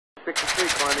63,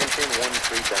 climb maintain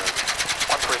 13,000.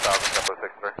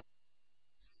 13,000,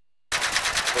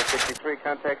 63,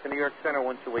 contact the New York Center,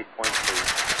 128.3.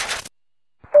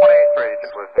 28.3,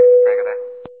 JetBlue 63, good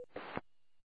day.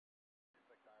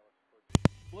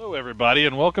 Hello everybody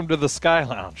and welcome to the Sky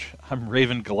Lounge. I'm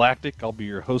Raven Galactic. I'll be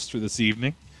your host for this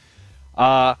evening.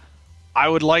 I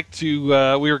would like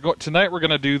to, tonight we're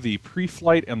going to do the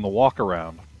pre-flight and the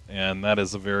walk-around. And that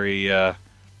is a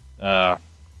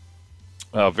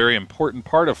very important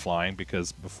part of flying,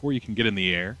 because before you can get in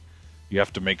the air, you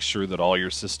have to make sure that all your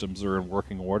systems are in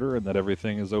working order and that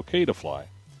everything is okay to fly.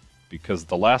 Because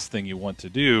the last thing you want to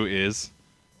do is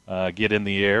get in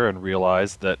the air and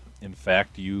realize that, in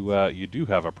fact, you do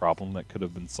have a problem that could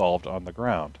have been solved on the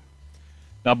ground.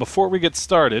 Now, before we get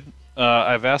started,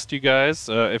 I've asked you guys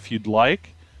if you'd like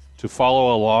to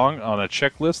follow along on a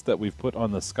checklist that we've put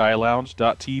on the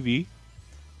skylounge.tv.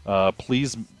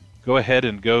 Please go ahead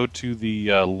and go to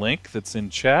the link that's in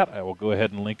chat. I will go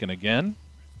ahead and link it again.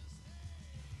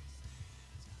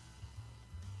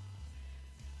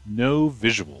 No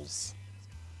visuals.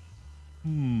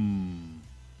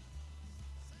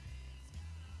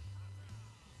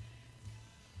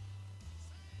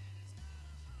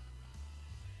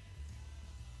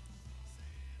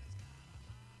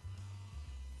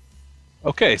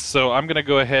 Okay, so I'm going to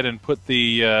go ahead and put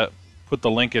the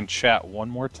link in chat one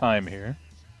more time here,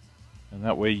 and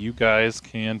that way you guys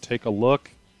can take a look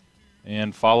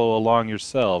and follow along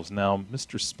yourselves. Now,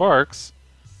 Mr. Sparks,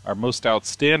 our most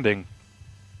outstanding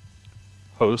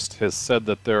host, has said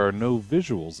that there are no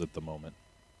visuals at the moment.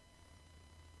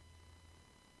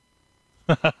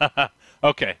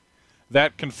 Okay,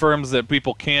 that confirms that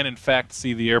people can in fact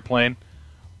see the airplane.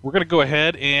 We're going to go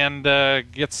ahead and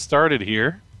get started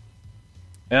here.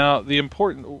 Now,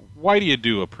 why do you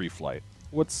do a pre-flight?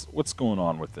 What's going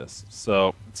on with this?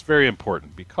 So, it's very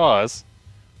important because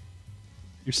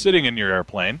you're sitting in your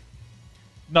airplane,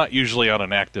 not usually on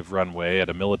an active runway at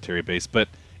a military base, but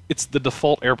it's the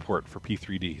default airport for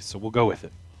P3D, so we'll go with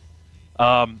it.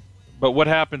 But what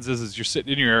happens is you're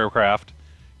sitting in your aircraft,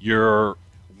 you're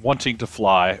wanting to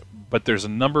fly, but there's a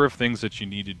number of things that you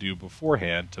need to do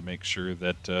beforehand to make sure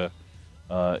that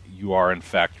you are in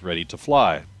fact ready to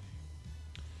fly.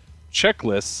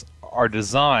 Checklists are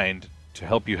designed to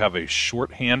help you have a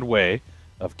shorthand way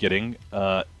of getting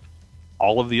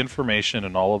all of the information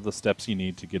and all of the steps you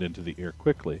need to get into the air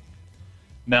quickly.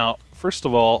 Now, first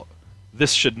of all,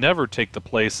 this should never take the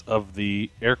place of the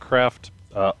aircraft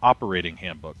operating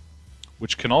handbook,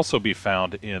 which can also be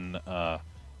found in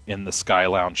the Sky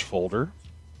Lounge folder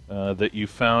that you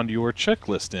found your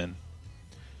checklist in.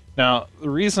 Now, the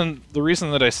reason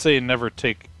that I say never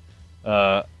takes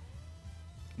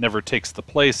the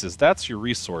place is that's your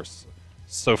resource.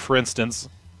 So, for instance,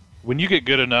 when you get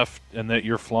good enough and that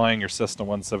you're flying your Cessna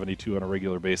 172 on a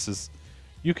regular basis,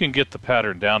 you can get the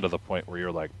pattern down to the point where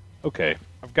you're like, okay,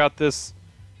 I've got this,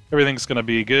 everything's going to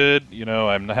be good, you know,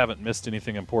 I haven't missed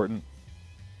anything important.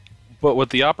 But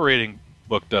what the operating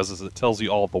book does is it tells you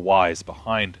all the whys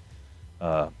behind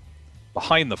the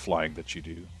flying that you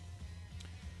do.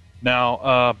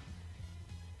 Now,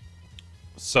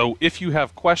 so if you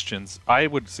have questions, I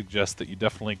would suggest that you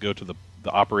definitely go to the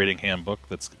operating handbook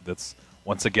that's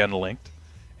once again linked,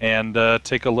 and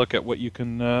take a look at what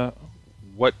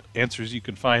answers you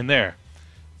can find there.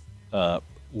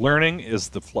 Learning is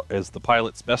the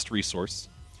pilot's best resource,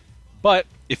 but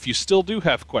if you still do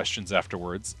have questions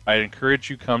afterwards, I encourage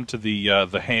you come to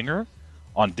the hangar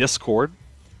on Discord,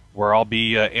 where I'll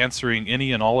be answering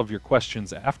any and all of your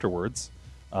questions afterwards.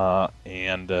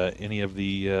 And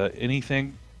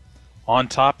anything on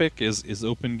topic is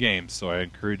open game, so I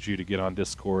encourage you to get on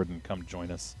Discord and come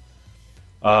join us.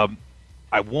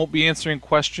 I won't be answering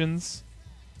questions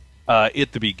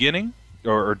at the beginning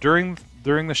or during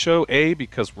the show,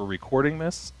 because we're recording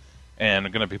this and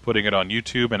I'm going to be putting it on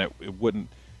YouTube, and it wouldn't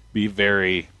be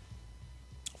very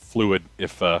fluid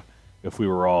if we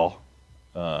were all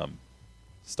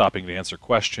stopping to answer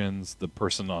questions. The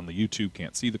person on the YouTube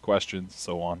can't see the questions,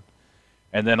 so on.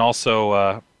 And then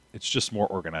also, it's just more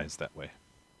organized that way.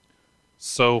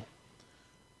 So,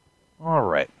 all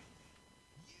right.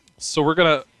 So we're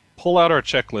going to pull out our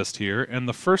checklist here, and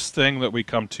the first thing that we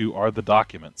come to are the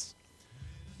documents.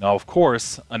 Now, of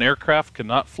course, an aircraft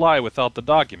cannot fly without the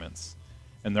documents,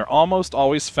 and they're almost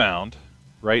always found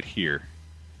right here.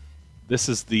 This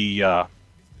is the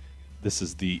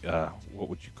what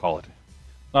would you call it?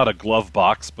 Not a glove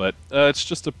box, but it's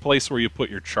just a place where you put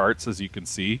your charts. As you can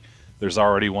see, there's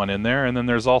already one in there, and then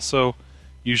there's also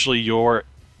usually your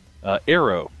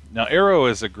ARROW. Now, ARROW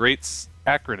is a great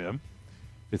acronym.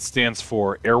 It stands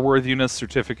for Airworthiness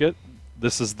Certificate.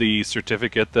 this is the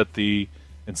certificate that the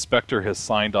inspector has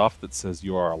signed off that says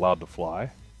you are allowed to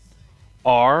fly.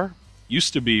 R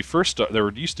used to be there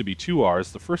used to be two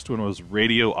R's. The first one was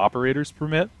radio operator's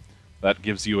permit. That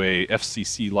gives you a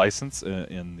FCC license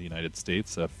in the United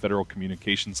States, a Federal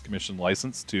Communications Commission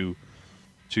license to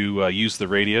use the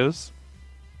radios.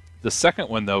 The second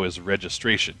one, though, is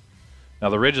registration. Now,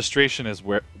 the registration is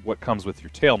what comes with your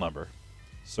tail number.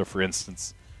 So, for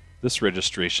instance, this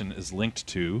registration is linked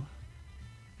to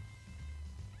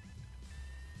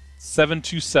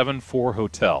 7274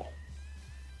 Hotel.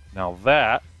 Now,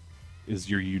 that is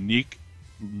your unique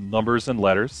numbers and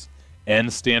letters,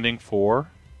 N standing for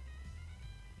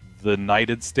the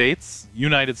United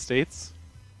States,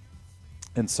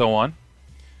 and so on.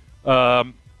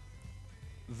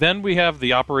 Then we have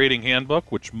the operating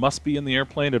handbook, which must be in the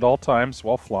airplane at all times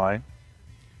while flying.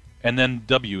 And then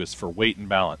W is for weight and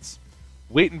balance.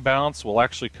 Weight and balance will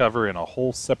actually cover in a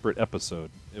whole separate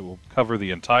episode. It will cover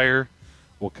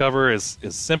we'll cover as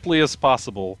simply as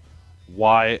possible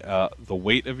why the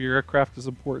weight of your aircraft is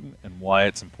important and why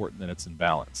it's important that it's in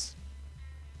balance.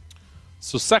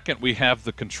 So second, we have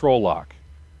the control lock.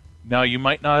 Now, you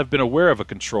might not have been aware of a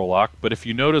control lock, but if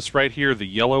you notice right here, the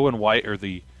yellow and white, or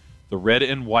the red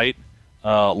and white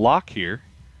lock here,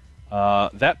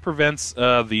 that prevents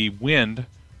the wind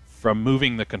from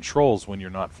moving the controls when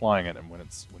you're not flying it and when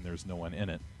there's no one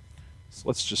in it. So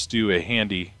let's just do a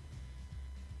handy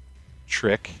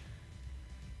trick,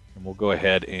 and we'll go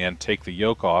ahead and take the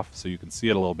yoke off so you can see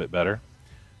it a little bit better.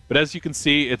 But as you can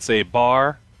see, it's a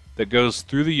bar that goes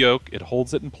through the yoke. It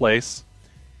holds it in place,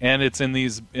 and it's and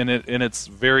it's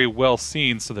very well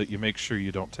seen so that you make sure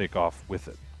you don't take off with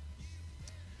it.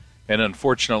 And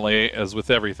unfortunately, as with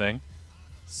everything,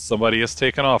 somebody has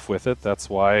taken off with it. That's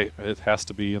why it has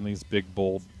to be in these big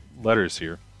bold letters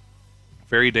here.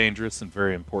 Very dangerous and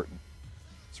very important.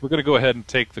 So we're going to go ahead and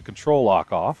take the control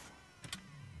lock off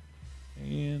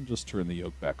and just turn the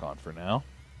yoke back on for now.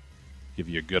 Give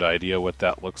you a good idea what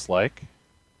that looks like.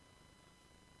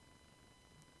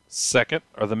 Second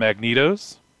are the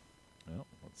magnetos. Well,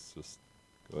 let's just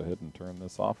go ahead and turn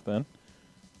this off then.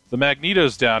 The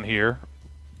magnetos down here,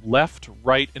 left,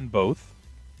 right, and both,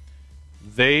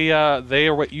 they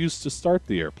are what used to start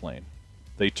the airplane.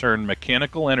 They turn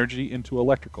mechanical energy into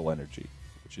electrical energy,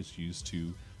 which is used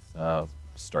to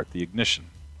start the ignition.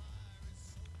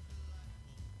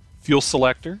 Fuel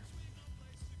selector.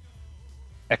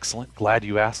 Excellent. Glad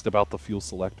you asked about the fuel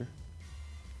selector.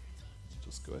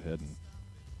 Just go ahead and...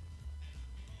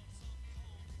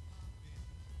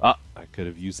 I could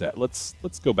have used that. Let's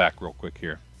go back real quick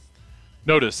here.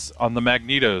 Notice on the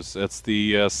magnetos, it's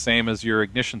the same as your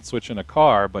ignition switch in a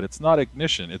car, but it's not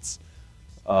ignition. It's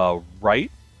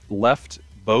right, left,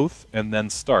 both, and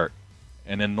then start.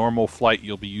 And in normal flight,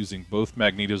 you'll be using both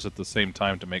magnetos at the same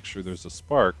time to make sure there's a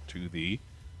spark to the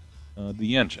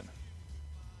engine.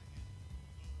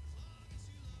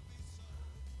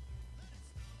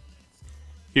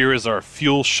 Here is our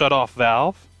fuel shutoff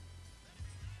valve.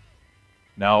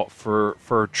 Now,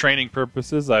 for training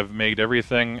purposes, I've made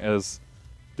everything as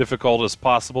difficult as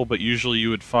possible, but usually you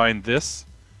would find this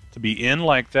to be in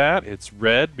like that. It's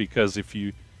red because if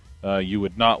you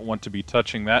would not want to be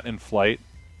touching that in flight.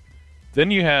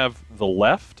 Then you have the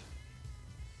left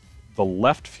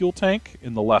fuel tank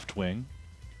in the left wing,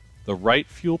 the right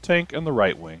fuel tank in the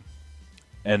right wing,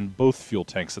 and both fuel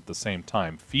tanks at the same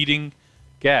time, feeding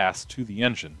gas to the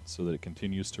engine so that it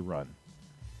continues to run.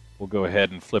 We'll go ahead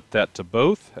and flip that to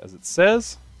both, as it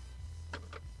says.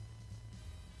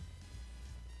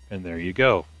 And there you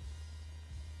go.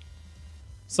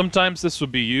 Sometimes this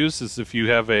would be used as if you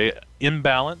have an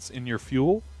imbalance in your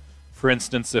fuel. For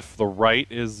instance, if the right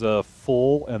is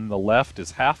full and the left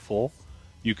is half full,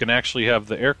 you can actually have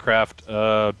the aircraft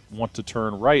want to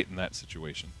turn right in that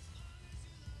situation.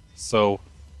 So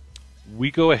we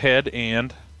go ahead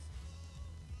and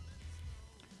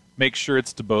make sure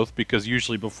it's to both, because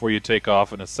usually before you take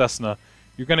off in a Cessna,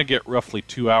 you're going to get roughly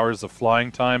 2 hours of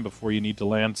flying time before you need to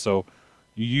land. So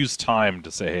you use time to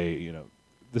say, hey, you know,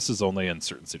 this is only in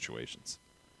certain situations.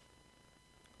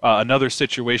 Another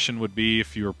situation would be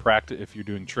if you're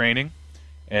doing training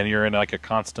and you're in like a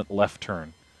constant left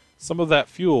turn. Some of that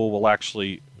fuel will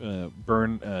actually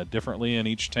burn differently in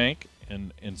each tank,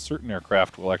 and in certain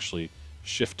aircraft will actually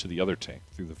shift to the other tank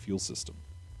through the fuel system.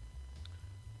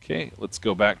 Okay, let's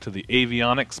go back to the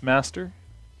avionics master.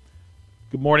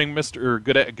 Good morning,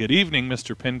 good evening,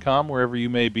 Mr. Pincom, wherever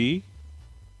you may be.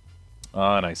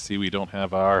 And I see we don't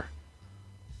have our...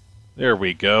 There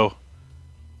we go.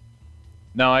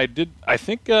 Now I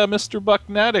think Mr.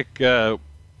 Bucknadic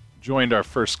joined our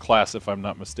first class, if I'm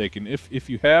not mistaken. If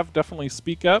you have, definitely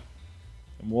speak up.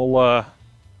 And we'll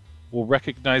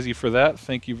recognize you for that.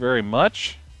 Thank you very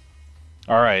much.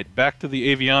 All right, back to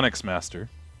the avionics master.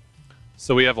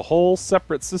 So we have a whole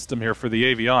separate system here for the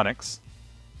avionics.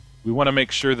 We want to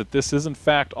make sure that this is in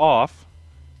fact off,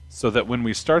 so that when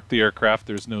we start the aircraft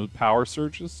there's no power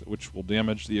surges, which will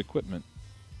damage the equipment.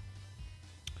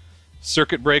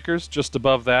 Circuit breakers, just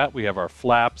above that we have our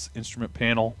flaps, instrument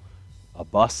panel, a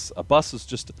bus. A bus is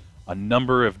just a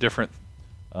number of different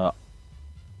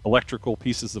electrical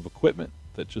pieces of equipment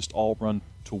that just all run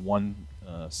to one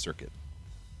circuit.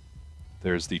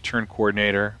 There's the turn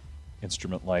coordinator,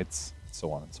 instrument lights,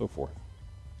 so on and so forth.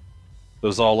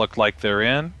 Those all look like they're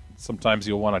in. Sometimes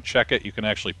you'll want to check it. You can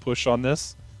actually push on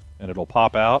this and it'll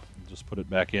pop out and just put it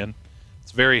back in.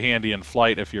 It's very handy in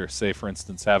flight if you're, say, for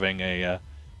instance, having a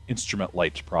instrument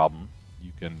light problem.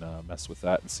 You can mess with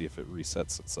that and see if it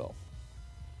resets itself.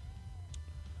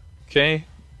 Okay,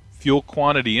 fuel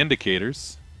quantity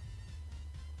indicators.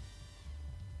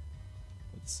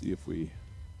 Let's see if we...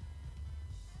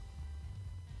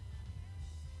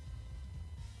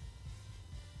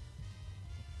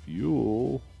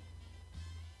 Fuel...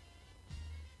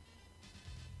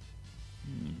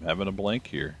 having a blank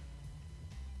here.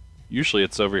 Usually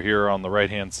it's over here on the right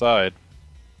hand side.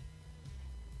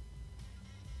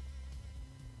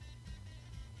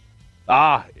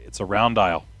 Ah, it's a round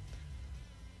dial.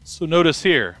 So notice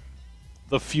here,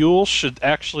 the fuel should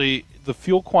actually, the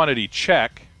fuel quantity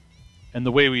check, and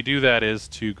the way we do that is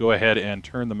to go ahead and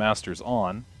turn the masters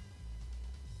on.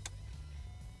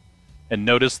 And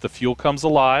notice the fuel comes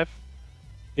alive.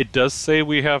 It does say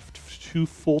we have 2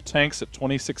 full tanks at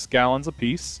 26 gallons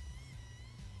apiece.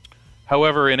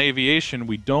 However, in aviation,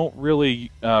 we don't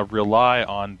really rely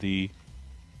on the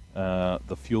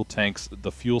fuel tanks,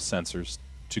 the fuel sensors,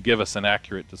 to give us an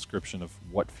accurate description of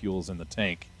what fuel is in the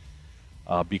tank,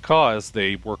 because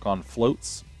they work on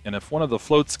floats, and if one of the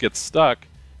floats gets stuck,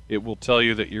 it will tell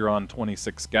you that you're on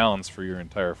 26 gallons for your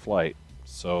entire flight.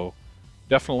 So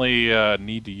definitely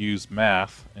need to use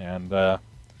math and a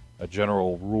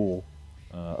general rule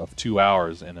of 2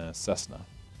 hours in a Cessna.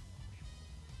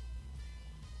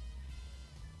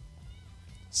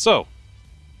 So,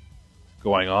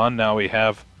 going on, now we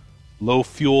have low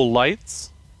fuel lights.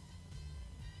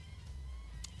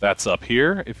 That's up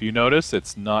here. If you notice,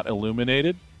 it's not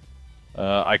illuminated.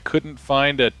 I couldn't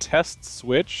find a test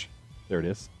switch. There it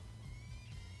is.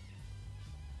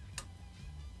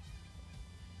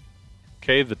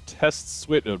 Okay, the test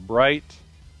switch is bright,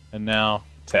 and now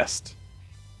test.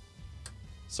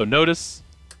 So notice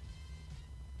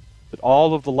that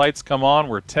all of the lights come on.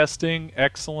 We're testing.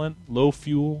 Excellent. Low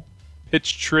fuel,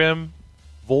 pitch trim,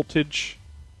 voltage,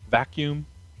 vacuum.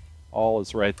 All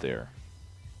is right there.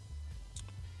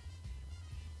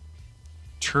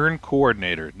 Turn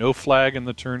coordinator. No flag in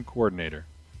the turn coordinator.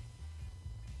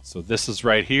 So this is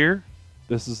right here.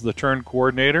 This is the turn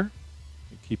coordinator.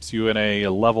 It keeps you in a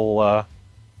level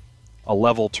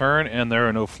turn, and there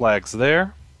are no flags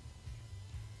there.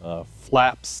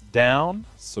 Flaps down.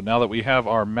 So now that we have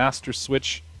our master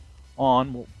switch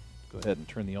on, we'll go ahead and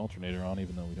turn the alternator on,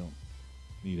 even though we don't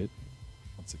need it.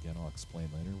 Once again, I'll explain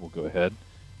later. We'll go ahead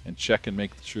and check and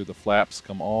make sure the flaps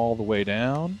come all the way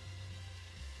down.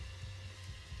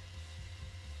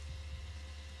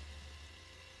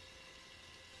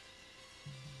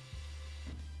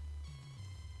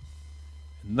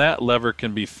 And that lever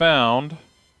can be found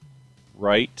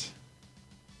right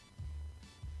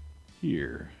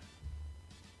here.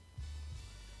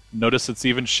 Notice it's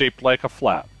even shaped like a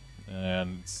flap,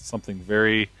 and it's something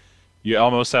very, you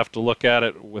almost have to look at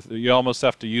it with, you almost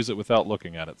have to use it without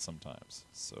looking at it sometimes.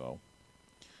 So,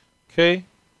 okay,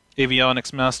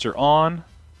 avionics master on.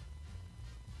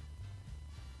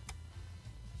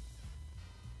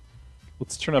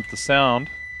 Let's turn up the sound.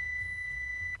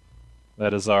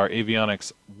 That is our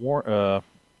avionics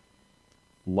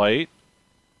light.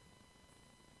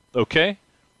 Okay,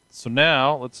 so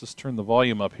now let's just turn the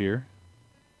volume up here.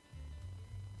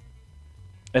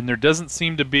 And there doesn't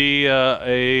seem to be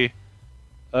a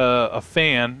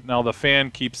fan. Now the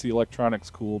fan keeps the electronics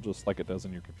cool just like it does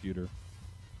in your computer.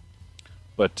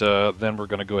 But then we're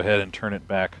going to go ahead and turn it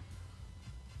back.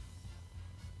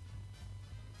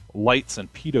 Lights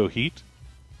and pitot heat.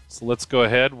 So let's go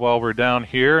ahead while we're down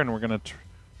here, and we're going to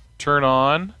turn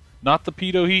on, not the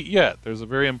pitot heat yet. There's a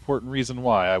very important reason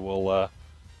why. I will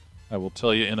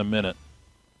tell you in a minute.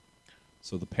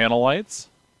 So the panel lights.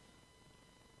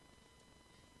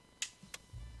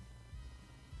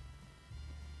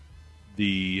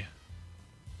 The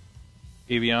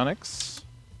avionics.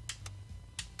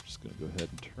 I'm just going to go ahead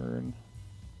and turn.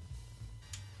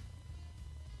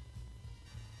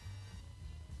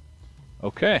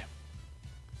 Okay.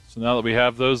 So now that we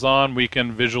have those on, we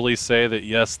can visually say that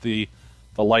yes, the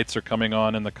lights are coming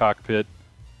on in the cockpit,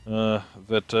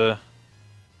 that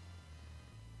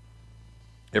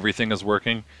everything is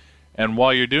working. And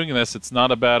while you're doing this, it's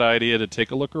not a bad idea to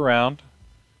take a look around,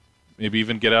 maybe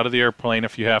even get out of the airplane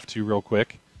if you have to real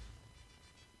quick.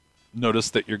 Notice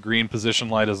that your green position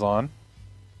light is on.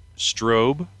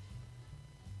 Strobe,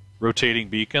 rotating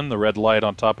beacon, the red light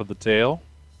on top of the tail.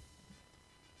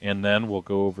 And then we'll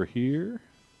go over here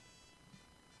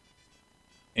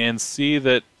and see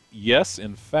that, yes,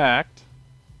 in fact,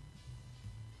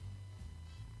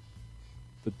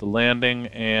 that the landing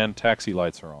and taxi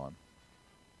lights are on.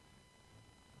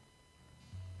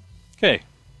 Okay.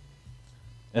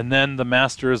 And then the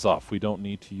master is off. We don't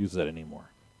need to use that anymore.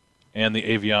 And the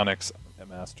avionics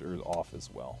master is off as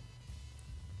well.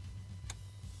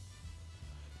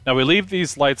 Now we leave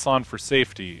these lights on for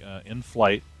safety in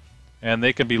flight, and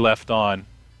they can be left on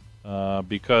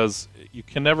because you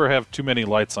can never have too many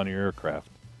lights on your aircraft,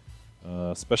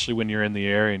 especially when you're in the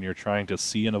air and you're trying to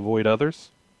see and avoid others.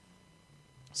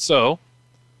 So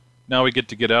now we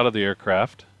get out of the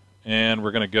aircraft, and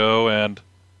we're going to go and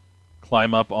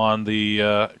climb up on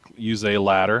the, use a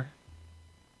ladder,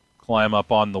 climb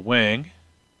up on the wing,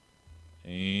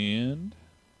 and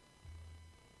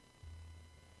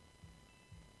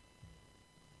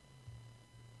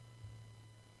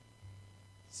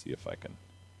see if I can,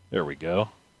 there we go.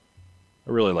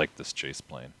 I really like this chase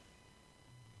plane.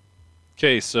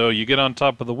 Okay, so you get on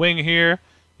top of the wing here,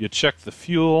 you check the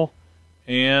fuel,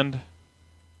 and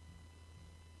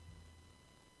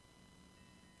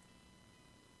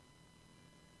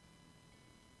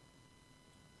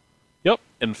yep,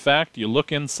 in fact, you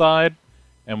look inside,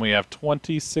 and we have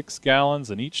 26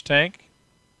 gallons in each tank.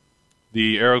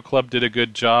 The Aero Club did a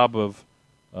good job of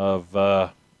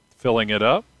filling it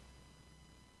up.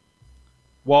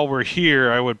 While we're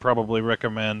here, I would probably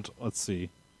recommend, let's see.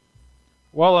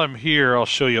 While I'm here, I'll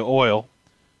show you oil.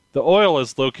 The oil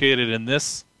is located in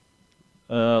this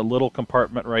little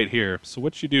compartment right here. So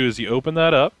what you do is you open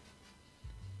that up,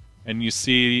 and you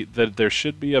see that there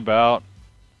should be about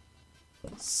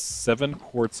 7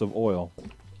 quarts of oil.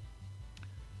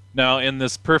 Now, in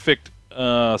this perfect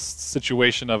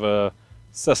situation of a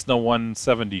Cessna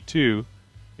 172,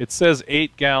 it says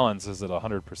 8 gallons is at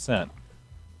 100%.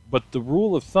 But the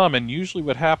rule of thumb, and usually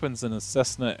what happens in a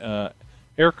Cessna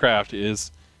aircraft, is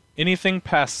anything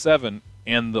past 7,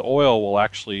 and the oil will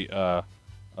actually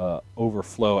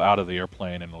overflow out of the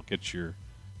airplane, and it'll get your.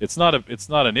 It's not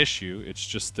an issue. It's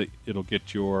just that it'll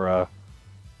get your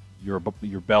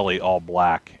belly all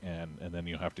black, and then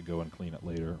you'll have to go and clean it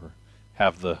later, or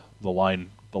have the line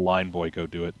boy go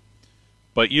do it.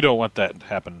 But you don't want that to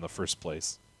happen in the first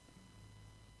place.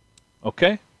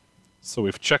 Okay, so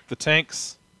we've checked the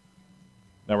tanks.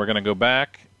 Now we're going to go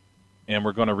back, and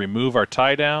we're going to remove our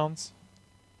tie downs.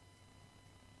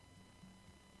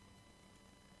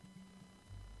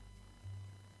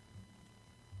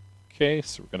 Okay,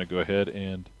 so we're going to go ahead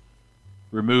and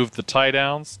remove the tie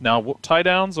downs. Now, tie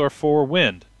downs are for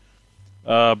wind.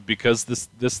 Because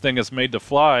this thing is made to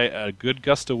fly, a good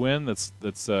gust of wind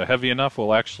that's heavy enough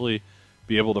will actually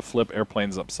be able to flip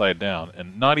airplanes upside down,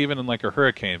 and not even in like a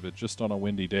hurricane, but just on a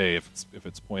windy day if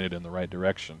it's pointed in the right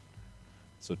direction.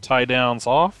 So tie downs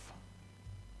off.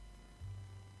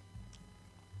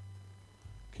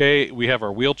 Okay, we have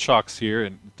our wheel chocks here,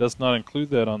 and it does not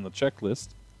include that on the checklist.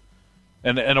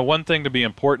 And one thing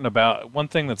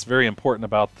that's very important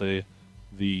about the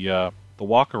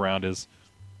Walkaround is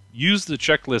use the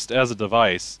checklist as a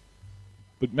device,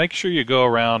 but make sure you go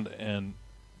around and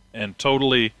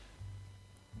totally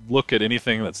look at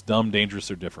anything that's dumb, dangerous,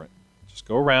 or different. Just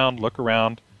go around, look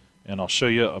around, and I'll show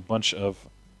you a bunch of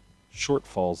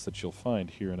shortfalls that you'll find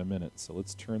here in a minute. So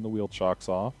let's turn the wheel chocks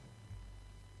off.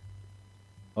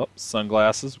 Oh,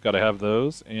 sunglasses, we've got to have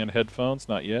those, and headphones,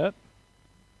 not yet.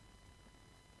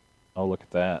 Oh, look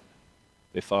at that.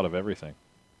 They thought of everything.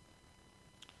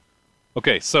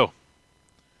 Okay, so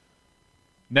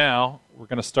now we're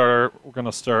going to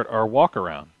start our walk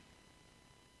around.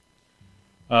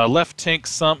 Left tank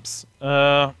sumps.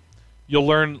 You'll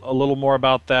learn a little more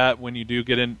about that when you do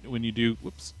get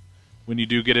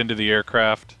into the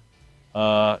aircraft.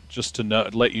 Just to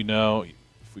let you know,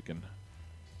 if we can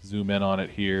zoom in on it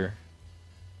here.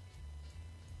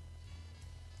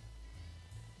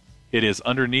 It is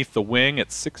underneath the wing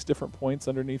at 6 different points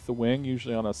underneath the wing,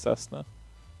 usually on a Cessna.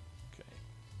 Okay.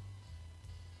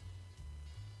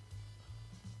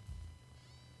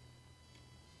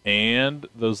 And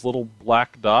those little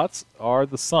black dots are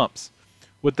the sumps.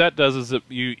 What that does is that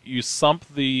you sump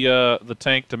the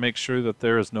tank to make sure that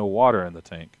there is no water in the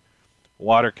tank.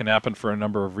 Water can happen for a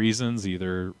number of reasons.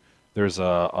 Either there's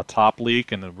a top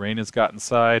leak and the rain has got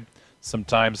inside.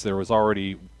 Sometimes there was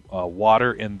already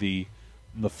water in the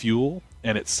fuel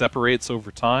and it separates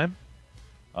over time.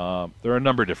 There are a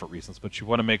number of different reasons, but you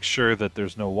want to make sure that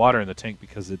there's no water in the tank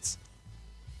because it's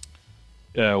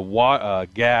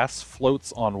gas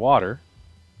floats on water,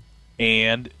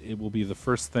 and it will be the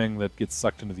first thing that gets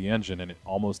sucked into the engine, and it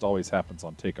almost always happens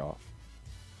on takeoff.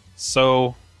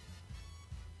 So,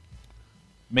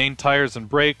 main tires and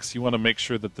brakes, you want to make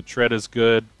sure that the tread is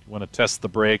good. You want to test the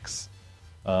brakes.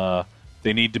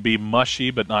 They need to be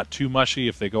mushy, but not too mushy.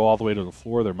 If they go all the way to the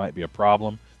floor, there might be a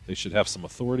problem. They should have some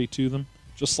authority to them,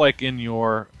 just like in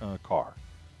your car.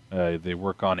 They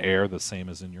work on air the same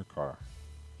as in your car.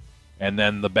 And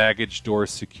then the baggage door is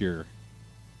secure.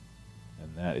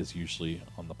 And that is usually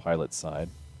on the pilot side.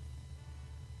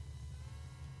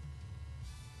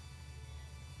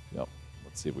 Yep.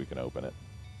 Let's see if we can open it.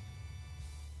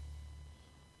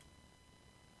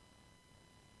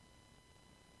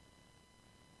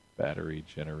 Battery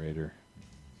generator.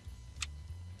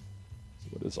 So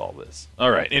what is all this?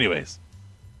 All right, anyways.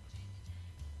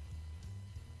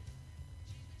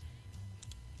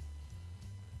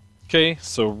 Okay,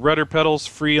 so rudder pedals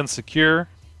free and secure.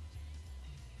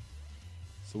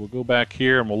 So we'll go back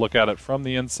here and we'll look at it from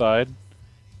the inside.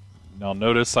 Now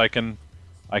notice I can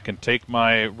take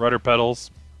my rudder pedals,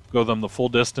 go them the full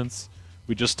distance.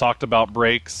 We just talked about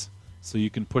brakes, so you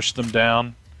can push them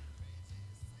down.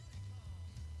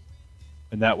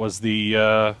 And that was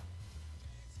the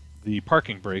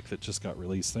parking brake that just got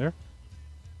released there.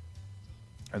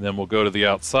 And then we'll go to the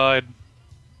outside.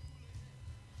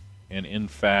 And in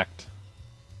fact,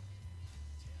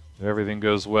 if everything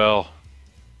goes well,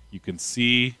 you can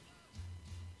see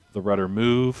the rudder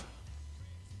move,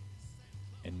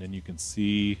 and then you can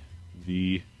see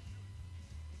the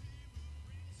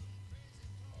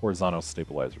horizontal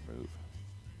stabilizer move.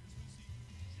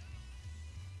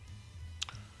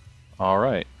 All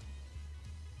right.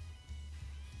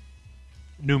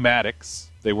 Pneumatics.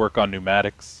 They work on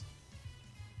pneumatics.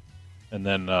 And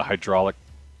then hydraulic.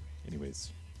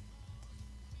 Anyways.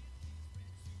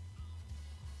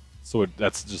 So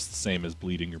that's just the same as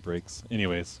bleeding your brakes.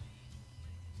 Anyways.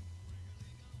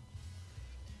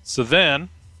 So then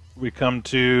we come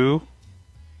to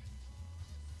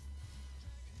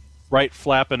right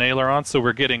flap and aileron. So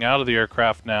we're getting out of the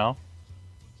aircraft now.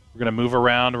 We're going to move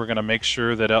around. We're going to make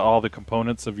sure that all the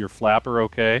components of your flap are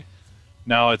okay.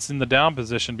 Now it's in the down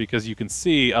position because you can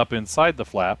see up inside the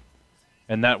flap,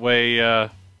 and that way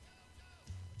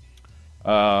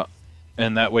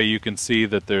you can see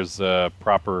that there's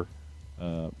proper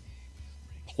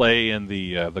play in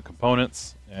the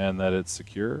components and that it's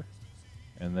secure.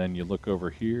 And then you look over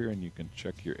here and you can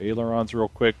check your ailerons real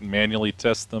quick and manually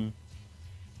test them,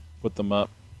 put them up,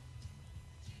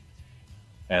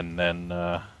 and then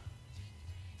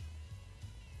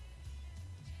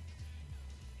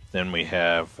we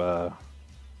have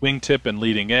wingtip and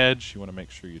leading edge. You want to make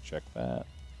sure you check that.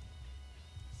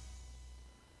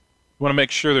 You want to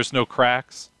make sure there's no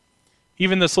cracks.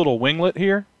 Even this little winglet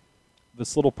here,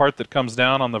 this little part that comes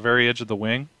down on the very edge of the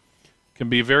wing, can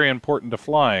be very important to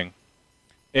flying.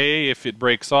 A, if it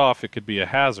breaks off, it could be a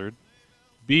hazard.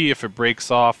 B, if it breaks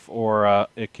off, or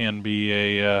it can be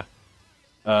a,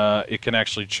 it can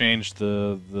actually change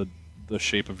the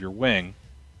shape of your wing.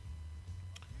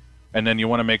 And then you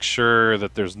want to make sure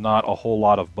that there's not a whole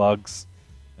lot of bugs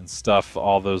and stuff,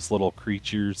 all those little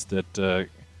creatures that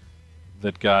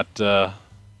got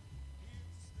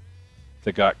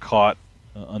caught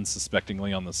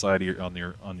unsuspectingly on the side of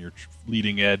on your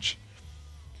leading edge.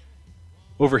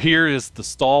 Over here is the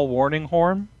stall warning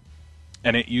horn,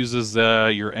 and it uses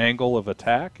your angle of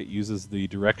attack. It uses the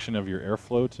direction of your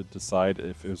airflow to decide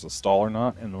if there's a stall or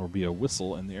not, and there will be a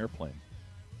whistle in the airplane.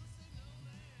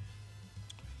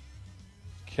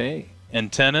 Okay,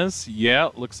 antennas. Yeah,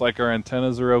 looks like our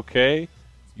antennas are okay.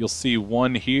 You'll see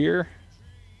one here,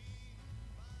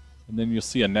 and then you'll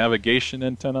see a navigation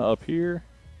antenna up here.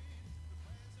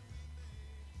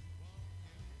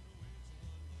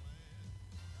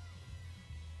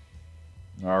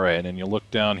 All right, and then you look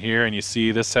down here and you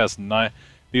see this has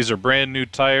these are brand new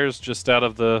tires just out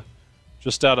of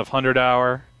 100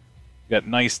 hour. Got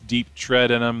nice deep tread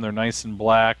in them. They're nice and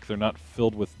black. They're not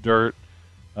filled with dirt.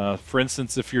 For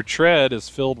instance, if your tread is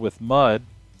filled with mud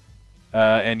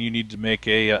and you need to make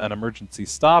an emergency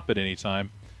stop at any time,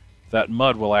 that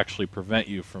mud will actually prevent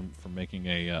you from making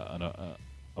an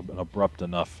abrupt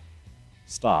enough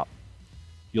stop.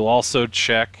 You'll also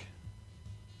check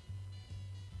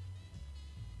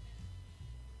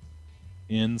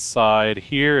inside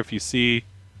here, if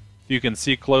you can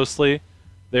see closely,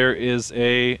 there is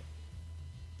a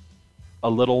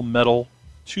little metal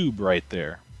tube right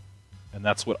there, and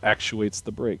that's what actuates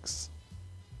the brakes.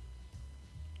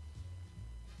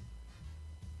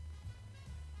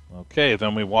 Okay,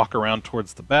 then we walk around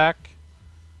towards the back.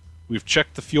 We've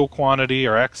checked the fuel quantity,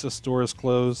 our access door is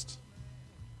closed.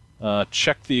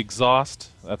 Check the exhaust,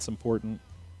 that's important.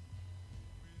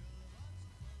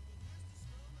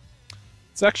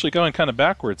 It's actually going kind of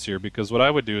backwards here, because what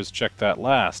I would do is check that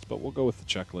last, but we'll go with the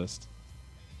checklist.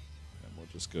 And we'll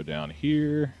just go down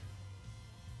here,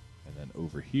 and then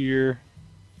over here.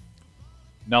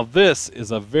 Now this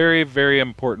is a very, very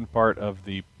important part of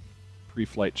the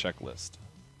pre-flight checklist.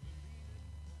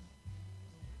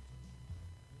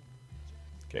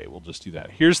 Okay, we'll just do that.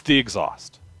 Here's the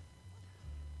exhaust.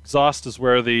 Exhaust is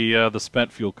where the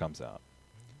spent fuel comes out.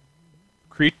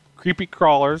 Creepy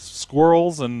crawlers,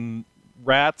 squirrels, and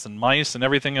rats and mice and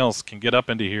everything else can get up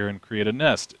into here and create a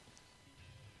nest.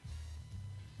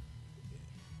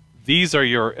 These are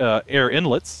your air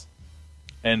inlets,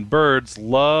 and birds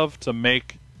love to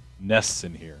make nests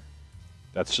in here.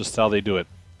 That's just how they do it.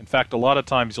 In fact, a lot of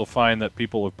times you'll find that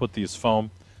people have put these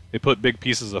they put big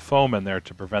pieces of foam in there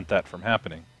to prevent that from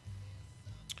happening.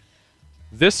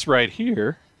 This right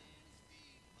here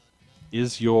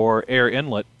is your air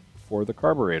inlet for the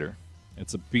carburetor.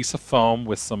 It's a piece of foam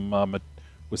with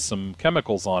some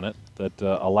chemicals on it that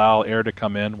allow air to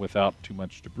come in without too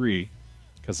much debris,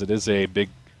 because it is a big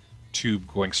tube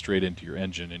going straight into your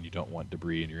engine, and you don't want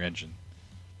debris in your engine.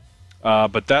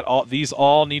 But these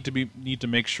all need to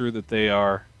make sure that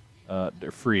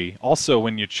they're free. Also,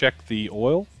 when you check the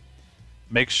oil,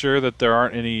 make sure that there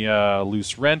aren't any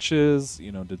loose wrenches.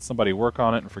 You know, did somebody work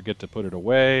on it and forget to put it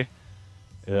away?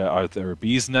 Are there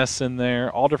bees' nests in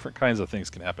there? All different kinds of things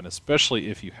can happen, especially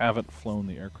if you haven't flown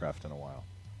the aircraft in a while.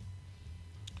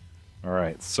 All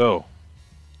right, so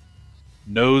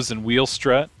nose and wheel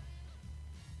strut.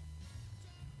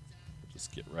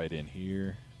 Just get right in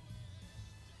here.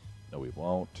 No, we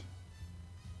won't.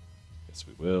 Yes,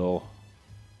 we will.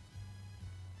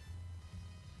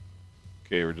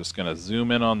 Okay, we're just going to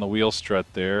zoom in on the wheel strut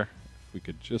there. If we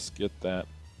could just get that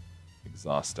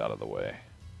exhaust out of the way.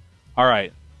 All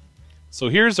right, so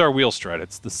here's our wheel strut.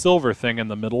 It's the silver thing in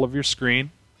the middle of your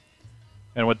screen.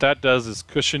 And what that does is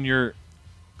cushion your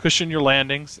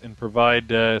landings and provide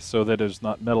so that there's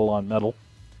not metal on metal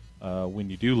when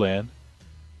you do land.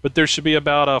 But there should be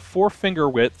about a 4-finger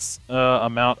width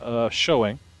amount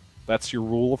showing. That's your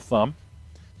rule of thumb.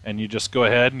 And you just go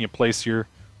ahead and you place your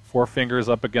 4 fingers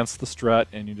up against the strut,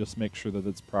 and you just make sure that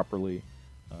it's properly,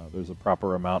 there's a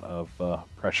proper amount of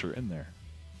pressure in there.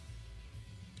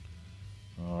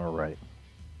 All right.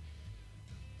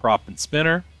 Prop and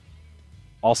spinner.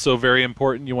 Also very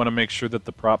important, you want to make sure that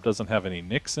the prop doesn't have any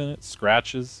nicks in it,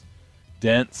 scratches,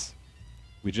 dents.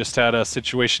 We just had a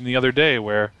situation the other day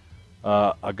where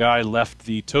a guy left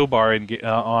the tow bar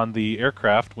on the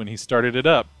aircraft when he started it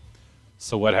up.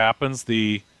 So what happens?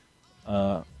 The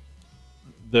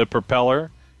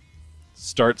propeller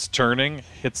starts turning,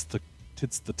 hits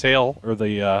the tail or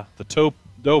the tow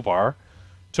bar.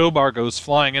 Tow bar goes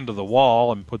flying into the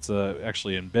wall and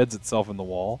actually embeds itself in the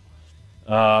wall.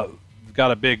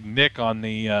 Got a big nick on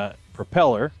the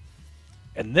propeller,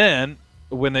 and then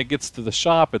when it gets to the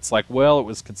shop, it's like, well, it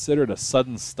was considered a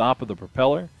sudden stop of the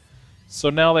propeller, so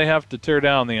now they have to tear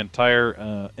down the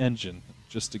entire engine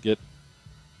just to get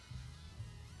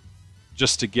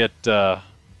the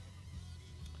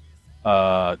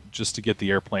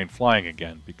airplane flying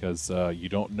again, because you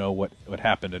don't know what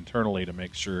happened internally to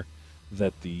make sure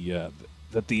that the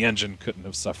engine couldn't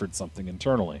have suffered something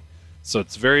internally. So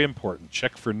it's very important.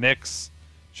 Check for nicks,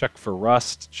 check for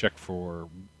rust, check for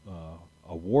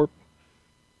a warp.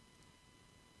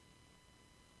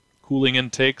 Cooling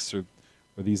intakes are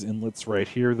these inlets right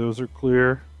here. Those are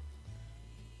clear.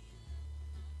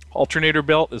 Alternator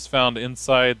belt is found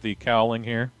inside the cowling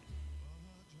here.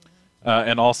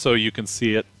 And also you can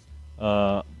see it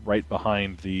right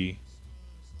behind the,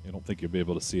 I don't think you'll be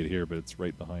able to see it here, but it's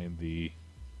right behind the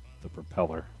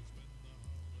propeller.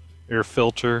 Air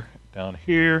filter down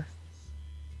here.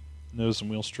 Nose and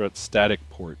wheel strut static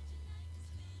port.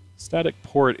 Static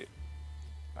port,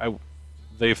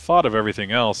 they've thought of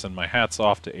everything else, and my hat's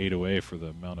off to 808 for the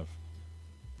amount of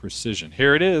precision.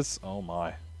 Here it is. Oh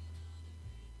my.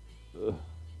 Ugh.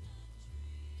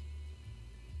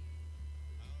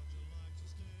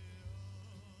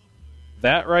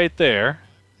 That right there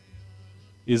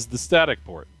is the static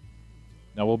port.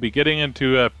 Now we'll be getting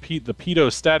into the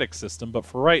pitot-static system, but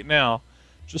for right now,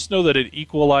 just know that it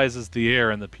equalizes the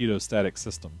air in the pitot-static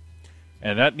system.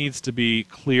 And that needs to be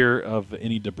clear of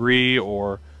any debris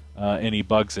or any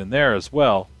bugs in there as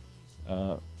well,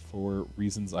 for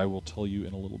reasons I will tell you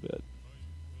in a little bit.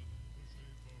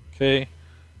 Okay,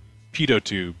 pitot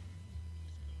tube,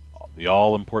 the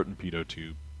all-important pitot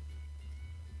tube.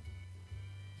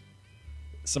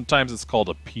 Sometimes it's called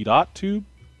a pitot tube.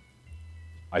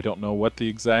 I don't know what the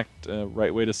exact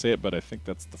right way to say it, but I think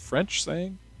that's the French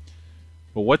saying.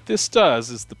 But what this does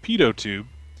is the pitot tube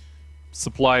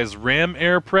supplies ram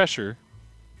air pressure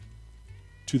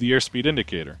to the airspeed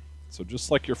indicator. So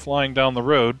just like you're flying down the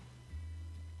road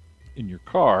in your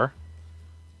car,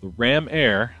 the ram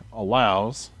air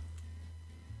allows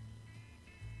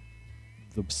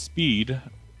the speed,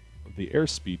 the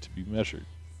airspeed, to be measured,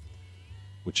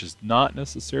 which is not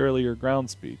necessarily your ground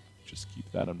speed. Just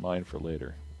keep that in mind for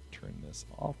later. Turn this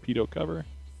off. Pitot cover.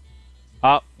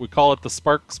 We call it the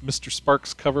Sparks, Mr.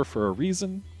 Sparks cover for a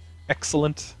reason.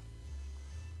 Excellent.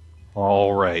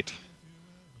 All right.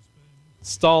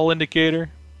 Stall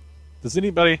indicator. Has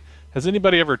anybody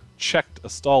ever checked a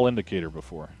stall indicator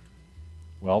before?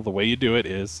 Well, the way you do it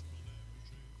is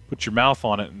put your mouth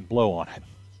on it and blow on it,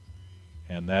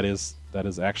 and that is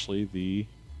actually the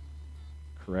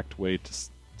correct way to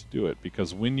do it,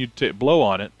 because when you blow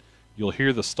on it, you'll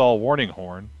hear the stall warning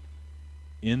horn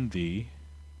in the,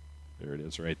 there it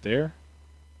is right there.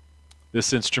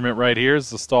 This instrument right here is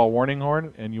the stall warning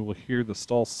horn, and you will hear the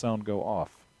stall sound go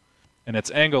off. And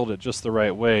it's angled at just the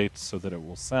right way so that it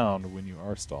will sound when you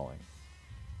are stalling.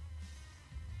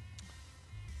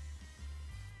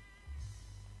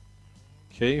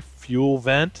 Okay, fuel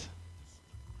vent.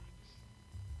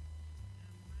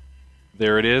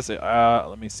 There it is.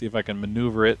 Let me see if I can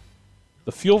maneuver it.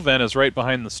 The fuel vent is right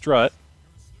behind the strut.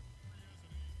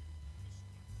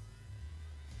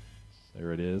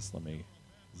 There it is. Let me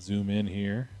zoom in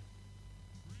here.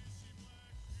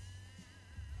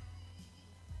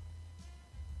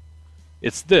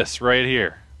 It's this right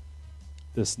here.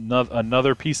 This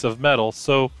another piece of metal.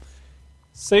 So,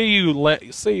 say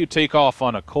you take off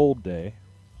on a cold day.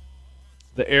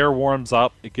 The air warms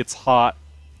up. It gets hot.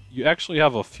 You actually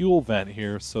have a fuel vent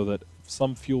here so that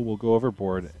some fuel will go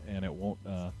overboard and it won't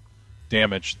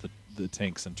damage the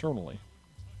tanks internally.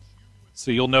 So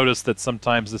you'll notice that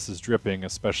sometimes this is dripping,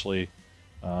 especially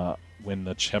when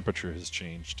the temperature has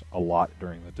changed a lot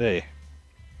during the day.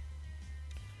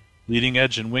 Leading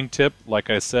edge and wingtip, like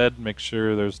I said, make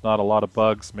sure there's not a lot of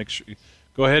bugs. Make sure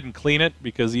go ahead and clean it,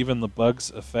 because even the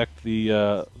bugs affect the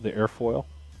airfoil.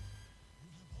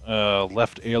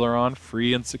 Left aileron,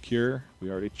 free and secure.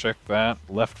 We already checked that.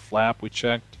 Left flap, we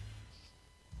checked.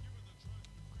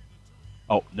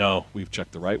 Oh no, we've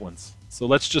checked the right ones. So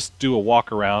let's just do a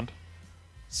walk around.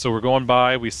 So we're going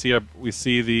by. We see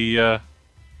the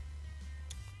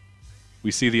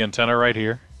antenna right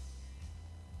here,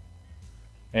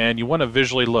 and you want to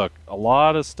visually look. A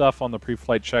lot of stuff on the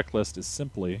pre-flight checklist is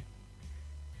simply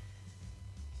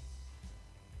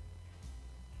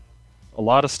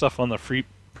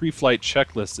pre-flight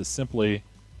checklist is simply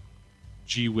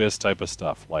gee whiz type of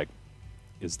stuff, like,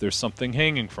 is there something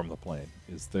hanging from the plane?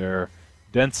 Is there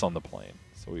dents on the plane?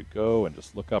 So we go and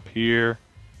just look up here.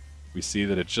 We see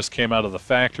that it just came out of the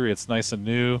factory. It's nice and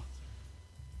new.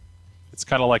 It's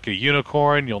kind of like a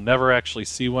unicorn. You'll never actually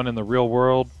see one in the real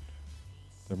world.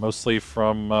 They're mostly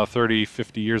from 30,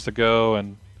 50 years ago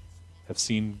and have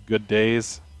seen good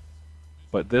days.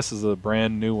 But this is a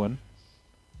brand new one.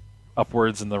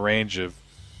 Upwards in the range of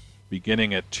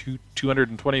beginning at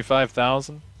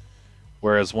 $225,000,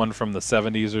 whereas one from the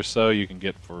 70s or so you can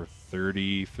get for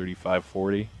 $30,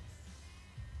 $35,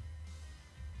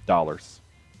 $40.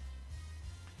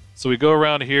 So we go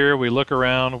around here, we look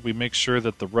around, we make sure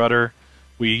that the rudder,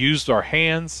 we used our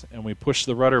hands and we push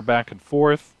the rudder back and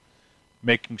forth,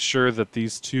 making sure that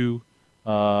these two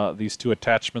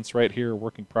attachments right here are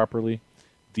working properly.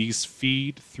 These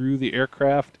feed through the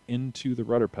aircraft into the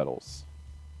rudder pedals.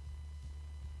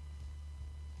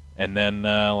 And then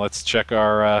let's check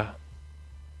our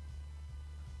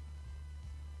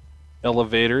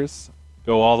elevators.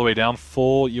 Go all the way down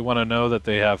full. You want to know that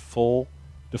they have full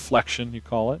deflection, you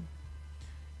call it.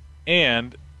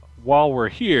 And while we're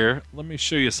here, let me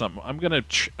show you something. I'm gonna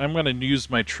use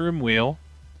my trim wheel,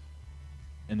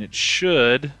 and it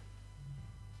should,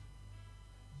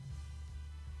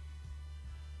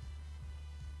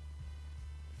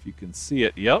 if you can see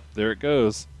it, yep, there it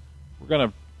goes. We're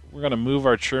gonna move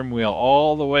our trim wheel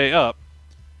all the way up,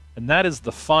 and that is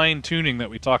the fine tuning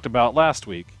that we talked about last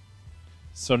week.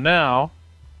 So now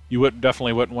you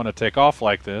definitely wouldn't want to take off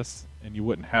like this, and you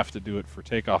wouldn't have to do it for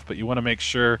takeoff, but you want to make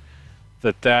sure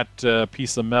that that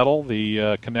piece of metal,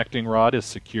 the connecting rod, is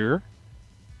secure.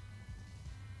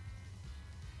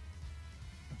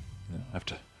 I have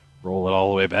to Roll it all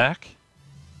the way back.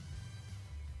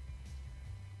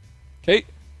 Okay.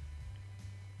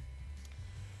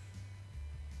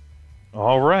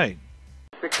 All right.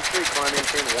 63, climb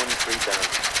maintain 13 down.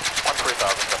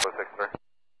 13,000, 063.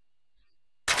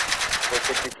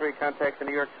 463, contact the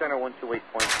New York Center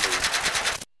 128.3.